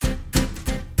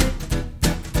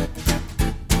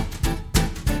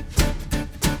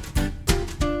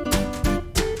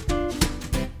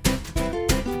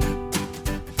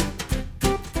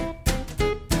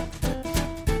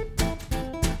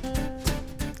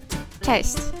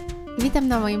Cześć! Witam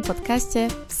na moim podcaście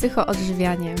Psycho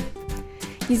Odżywianie.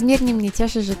 Niezmiernie mnie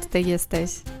cieszy, że tutaj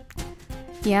jesteś.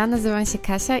 Ja nazywam się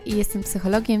Kasia i jestem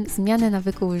psychologiem zmiany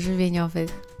nawyków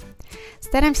żywieniowych.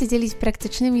 Staram się dzielić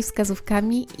praktycznymi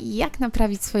wskazówkami, jak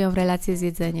naprawić swoją relację z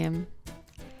jedzeniem.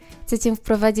 Chcę Cię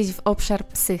wprowadzić w obszar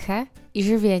psyche i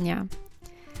żywienia.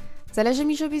 Zależy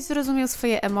mi, żebyś zrozumiał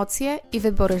swoje emocje i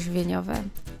wybory żywieniowe,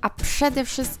 a przede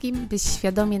wszystkim, byś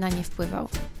świadomie na nie wpływał.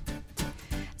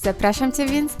 Zapraszam Cię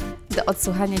więc do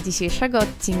odsłuchania dzisiejszego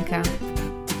odcinka.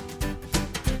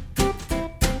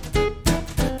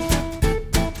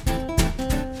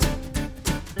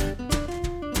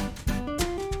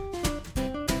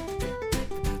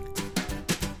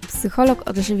 Psycholog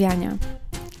odżywiania.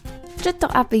 Czy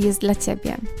to aby jest dla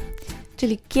Ciebie?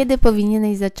 Czyli kiedy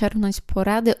powinieneś zaczerpnąć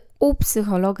porady u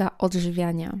psychologa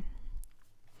odżywiania?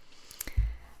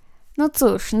 No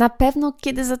cóż, na pewno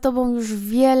kiedy za Tobą już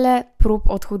wiele prób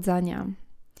odchudzania,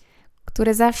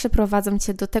 które zawsze prowadzą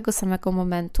Cię do tego samego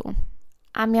momentu,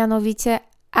 a mianowicie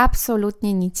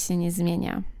absolutnie nic się nie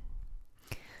zmienia.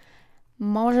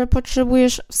 Może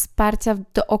potrzebujesz wsparcia w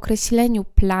dookreśleniu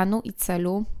planu i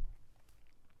celu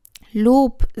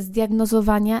lub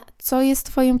zdiagnozowania, co jest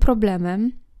Twoim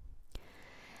problemem,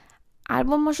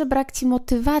 albo może brak Ci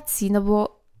motywacji, no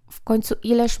bo w końcu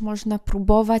ileż można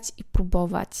próbować i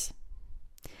próbować.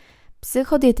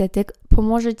 Psychodietetyk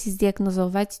pomoże Ci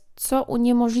zdiagnozować, co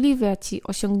uniemożliwia Ci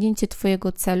osiągnięcie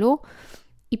Twojego celu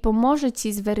i pomoże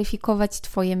Ci zweryfikować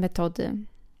Twoje metody.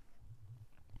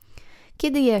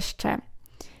 Kiedy jeszcze?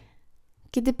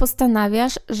 Kiedy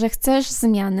postanawiasz, że chcesz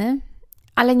zmiany,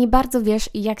 ale nie bardzo wiesz,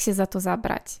 jak się za to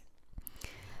zabrać.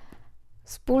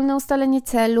 Wspólne ustalenie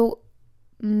celu,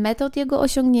 metod jego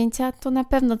osiągnięcia to na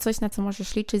pewno coś, na co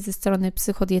możesz liczyć ze strony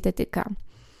psychodietetyka.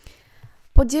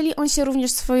 Podzieli on się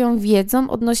również swoją wiedzą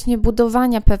odnośnie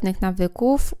budowania pewnych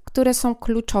nawyków, które są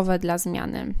kluczowe dla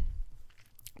zmiany.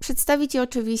 Przedstawi Ci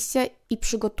oczywiście i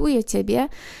przygotuje Ciebie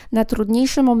na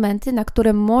trudniejsze momenty, na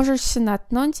które możesz się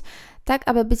natknąć, tak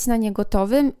aby być na nie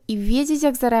gotowym i wiedzieć,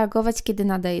 jak zareagować, kiedy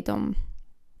nadejdą.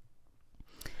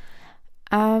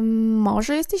 A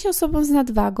może jesteś osobą z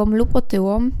nadwagą lub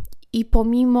otyłą i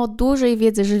pomimo dużej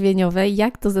wiedzy żywieniowej,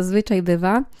 jak to zazwyczaj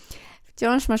bywa,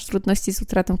 wciąż masz trudności z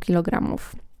utratą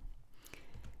kilogramów.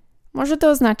 Może to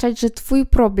oznaczać, że Twój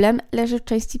problem leży w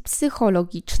części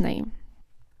psychologicznej.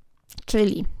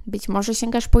 Czyli być może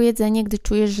sięgasz po jedzenie, gdy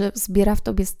czujesz, że wzbiera w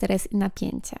Tobie stres i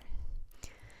napięcie.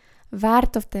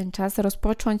 Warto w ten czas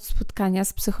rozpocząć spotkania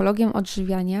z psychologiem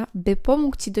odżywiania, by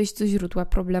pomógł Ci dojść do źródła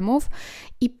problemów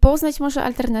i poznać może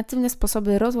alternatywne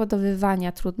sposoby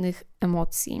rozładowywania trudnych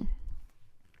emocji.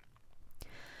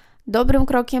 Dobrym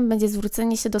krokiem będzie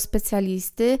zwrócenie się do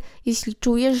specjalisty, jeśli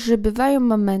czujesz, że bywają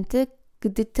momenty,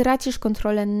 gdy tracisz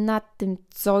kontrolę nad tym,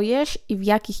 co jesz i w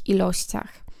jakich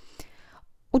ilościach.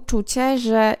 Uczucie,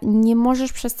 że nie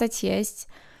możesz przestać jeść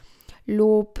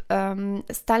lub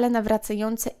stale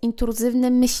nawracające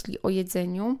intruzywne myśli o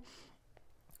jedzeniu,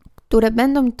 które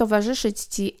będą towarzyszyć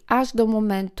Ci aż do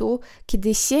momentu,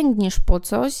 kiedy sięgniesz po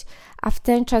coś, a w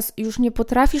ten czas już nie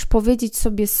potrafisz powiedzieć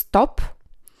sobie stop,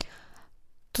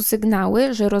 to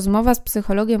sygnały, że rozmowa z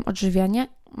psychologiem odżywiania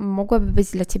mogłaby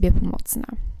być dla Ciebie pomocna.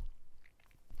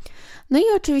 No i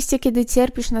oczywiście, kiedy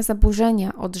cierpisz na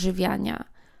zaburzenia odżywiania,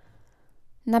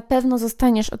 na pewno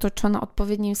zostaniesz otoczona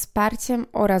odpowiednim wsparciem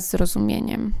oraz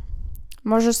zrozumieniem.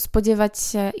 Możesz spodziewać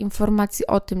się informacji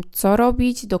o tym, co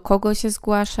robić, do kogo się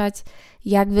zgłaszać,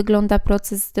 jak wygląda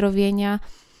proces zdrowienia,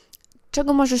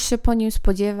 czego możesz się po nim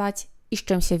spodziewać i z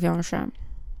czym się wiąże.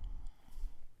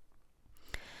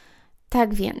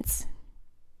 Tak więc,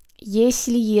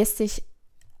 jeśli jesteś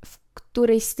w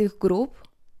którejś z tych grup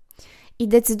i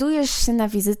decydujesz się na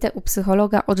wizytę u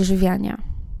psychologa odżywiania,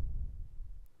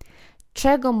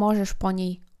 czego możesz po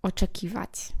niej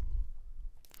oczekiwać?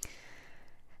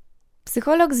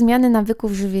 Psycholog zmiany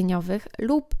nawyków żywieniowych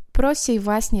lub prościej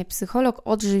właśnie psycholog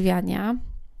odżywiania,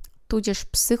 tudzież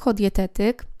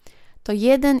psychodietetyk, to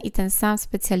jeden i ten sam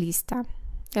specjalista.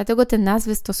 Dlatego te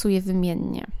nazwy stosuję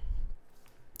wymiennie.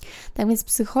 Tak więc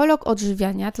psycholog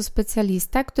odżywiania to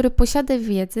specjalista, który posiada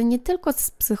wiedzę nie tylko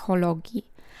z psychologii,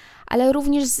 ale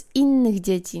również z innych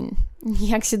dziedzin,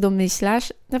 jak się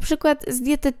domyślasz, na przykład z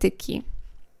dietetyki.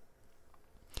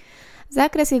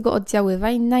 Zakres jego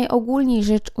oddziaływań, najogólniej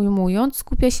rzecz ujmując,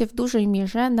 skupia się w dużej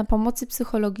mierze na pomocy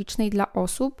psychologicznej dla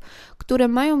osób, które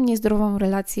mają niezdrową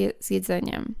relację z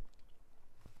jedzeniem.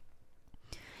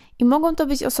 I mogą to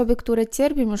być osoby, które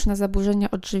cierpią już na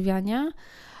zaburzenia odżywiania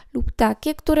lub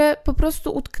takie, które po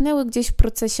prostu utknęły gdzieś w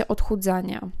procesie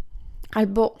odchudzania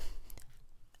albo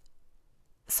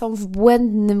są w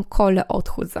błędnym kole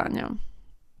odchudzania.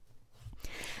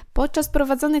 Podczas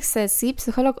prowadzonych sesji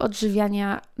psycholog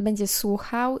odżywiania będzie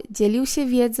słuchał, dzielił się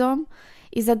wiedzą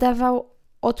i zadawał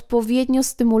odpowiednio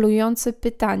stymulujące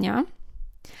pytania,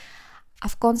 a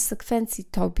w konsekwencji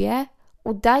Tobie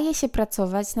udaje się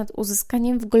pracować nad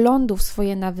uzyskaniem wglądu w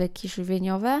swoje nawyki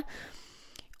żywieniowe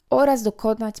oraz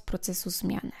dokonać procesu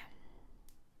zmiany.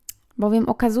 Bowiem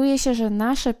okazuje się, że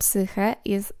nasze psyche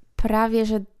jest prawie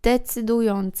że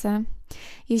decydujące,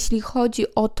 jeśli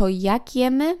chodzi o to, jak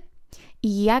jemy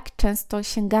i jak często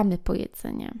sięgamy po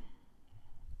jedzenie.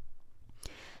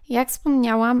 Jak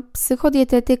wspomniałam,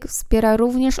 psychodietetyk wspiera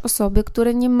również osoby,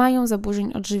 które nie mają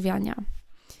zaburzeń odżywiania,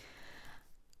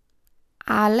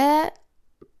 ale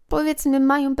powiedzmy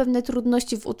mają pewne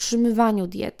trudności w utrzymywaniu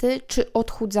diety czy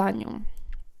odchudzaniu.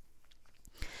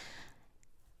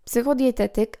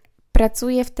 Psychodietetyk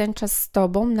pracuje w ten czas z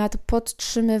Tobą nad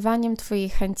podtrzymywaniem Twojej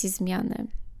chęci zmiany.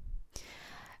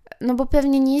 No bo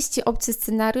pewnie nie jest Ci obcy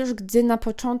scenariusz, gdy na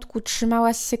początku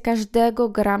trzymałaś się każdego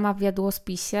grama w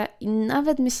jadłospisie i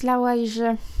nawet myślałaś,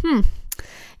 że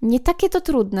nie takie to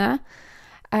trudne,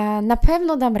 na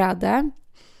pewno dam radę,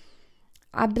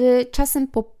 aby czasem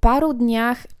po paru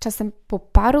dniach, czasem po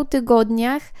paru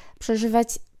tygodniach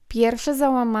przeżywać pierwsze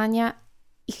załamania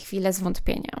i chwile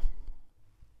zwątpienia.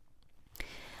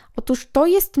 Otóż to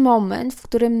jest moment, w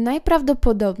którym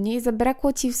najprawdopodobniej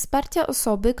zabrakło Ci wsparcia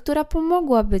osoby, która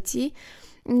pomogłaby Ci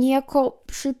niejako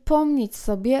przypomnieć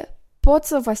sobie, po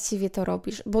co właściwie to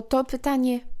robisz, bo to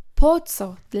pytanie po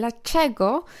co,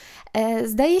 dlaczego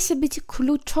zdaje się być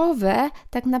kluczowe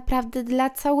tak naprawdę dla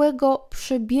całego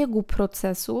przebiegu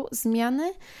procesu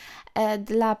zmiany,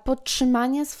 dla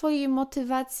podtrzymania swojej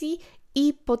motywacji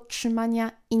i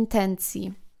podtrzymania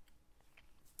intencji.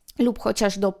 Lub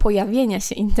chociaż do pojawienia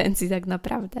się intencji tak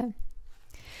naprawdę.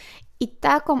 I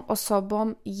taką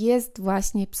osobą jest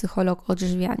właśnie psycholog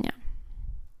odżywiania.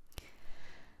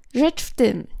 Rzecz w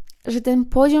tym, że ten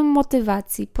poziom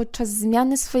motywacji podczas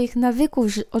zmiany swoich nawyków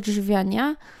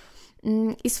odżywiania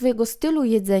i swojego stylu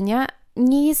jedzenia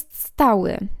nie jest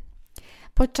stały.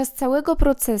 Podczas całego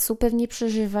procesu pewnie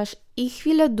przeżywasz i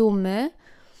chwile dumy,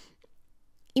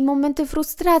 i momenty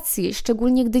frustracji,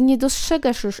 szczególnie gdy nie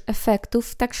dostrzegasz już efektów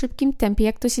w tak szybkim tempie,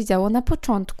 jak to się działo na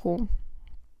początku.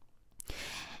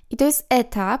 I to jest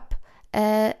etap,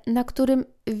 na którym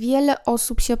wiele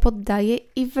osób się poddaje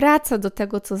i wraca do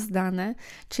tego, co znane,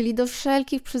 czyli do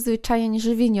wszelkich przyzwyczajeń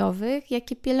żywieniowych,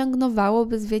 jakie pielęgnowało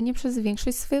bezwiednie przez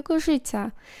większość swojego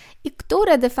życia i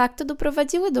które de facto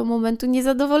doprowadziły do momentu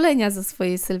niezadowolenia ze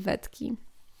swojej sylwetki.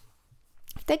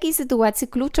 W takiej sytuacji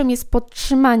kluczem jest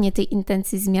podtrzymanie tej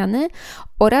intencji zmiany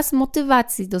oraz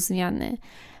motywacji do zmiany,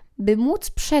 by móc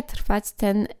przetrwać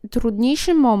ten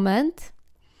trudniejszy moment,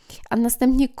 a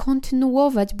następnie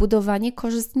kontynuować budowanie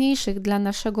korzystniejszych dla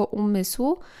naszego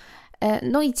umysłu,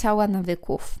 no i ciała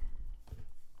nawyków.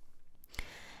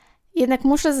 Jednak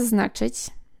muszę zaznaczyć,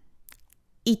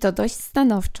 i to dość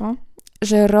stanowczo,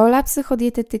 że rola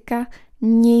psychodietetyka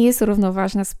nie jest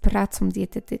równoważna z pracą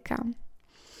dietetyka.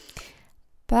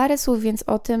 Parę słów więc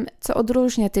o tym, co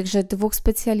odróżnia tychże dwóch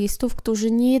specjalistów,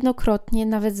 którzy niejednokrotnie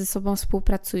nawet ze sobą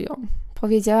współpracują.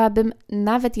 Powiedziałabym,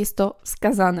 nawet jest to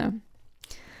wskazane.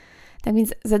 Tak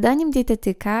więc zadaniem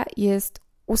dietetyka jest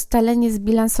ustalenie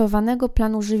zbilansowanego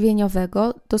planu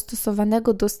żywieniowego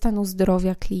dostosowanego do stanu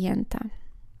zdrowia klienta.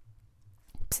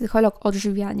 Psycholog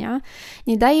odżywiania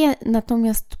nie daje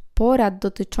natomiast porad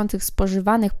dotyczących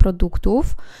spożywanych produktów,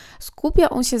 skupia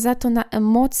on się za to na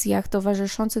emocjach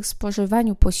towarzyszących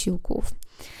spożywaniu posiłków,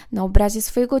 na obrazie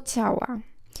swojego ciała,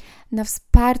 na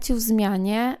wsparciu w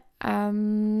zmianie,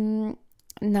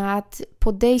 nad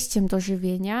podejściem do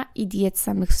żywienia i diet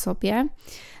samych w sobie,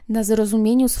 na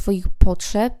zrozumieniu swoich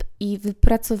potrzeb i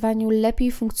wypracowaniu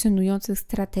lepiej funkcjonujących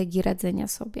strategii radzenia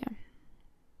sobie.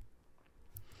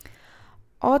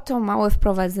 Oto małe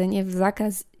wprowadzenie w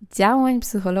zakres działań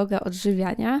psychologa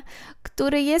odżywiania,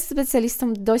 który jest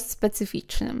specjalistą dość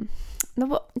specyficznym. No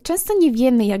bo często nie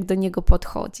wiemy, jak do niego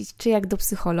podchodzić, czy jak do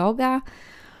psychologa,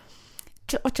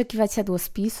 czy oczekiwać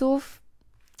jadłospisów,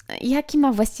 jaki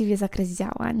ma właściwie zakres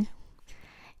działań.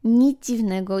 Nic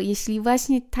dziwnego, jeśli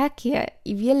właśnie takie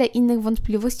i wiele innych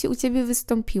wątpliwości u Ciebie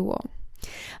wystąpiło.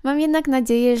 Mam jednak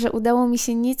nadzieję, że udało mi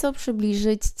się nieco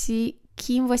przybliżyć Ci,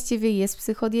 kim właściwie jest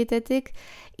psychodietetyk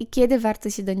i kiedy warto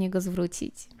się do niego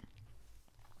zwrócić.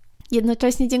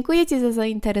 Jednocześnie dziękuję Ci za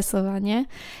zainteresowanie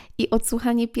i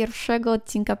odsłuchanie pierwszego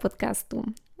odcinka podcastu.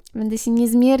 Będę się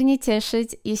niezmiernie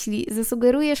cieszyć, jeśli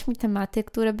zasugerujesz mi tematy,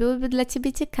 które byłyby dla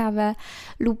Ciebie ciekawe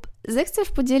lub zechcesz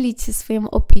podzielić się swoją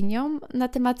opinią na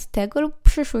temat tego lub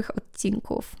przyszłych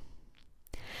odcinków.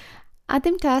 A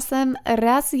tymczasem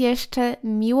raz jeszcze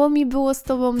miło mi było z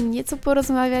Tobą nieco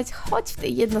porozmawiać, choć w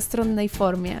tej jednostronnej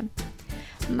formie.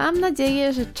 Mam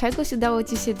nadzieję, że czegoś udało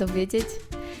Ci się dowiedzieć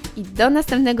i do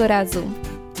następnego razu.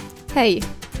 Hej!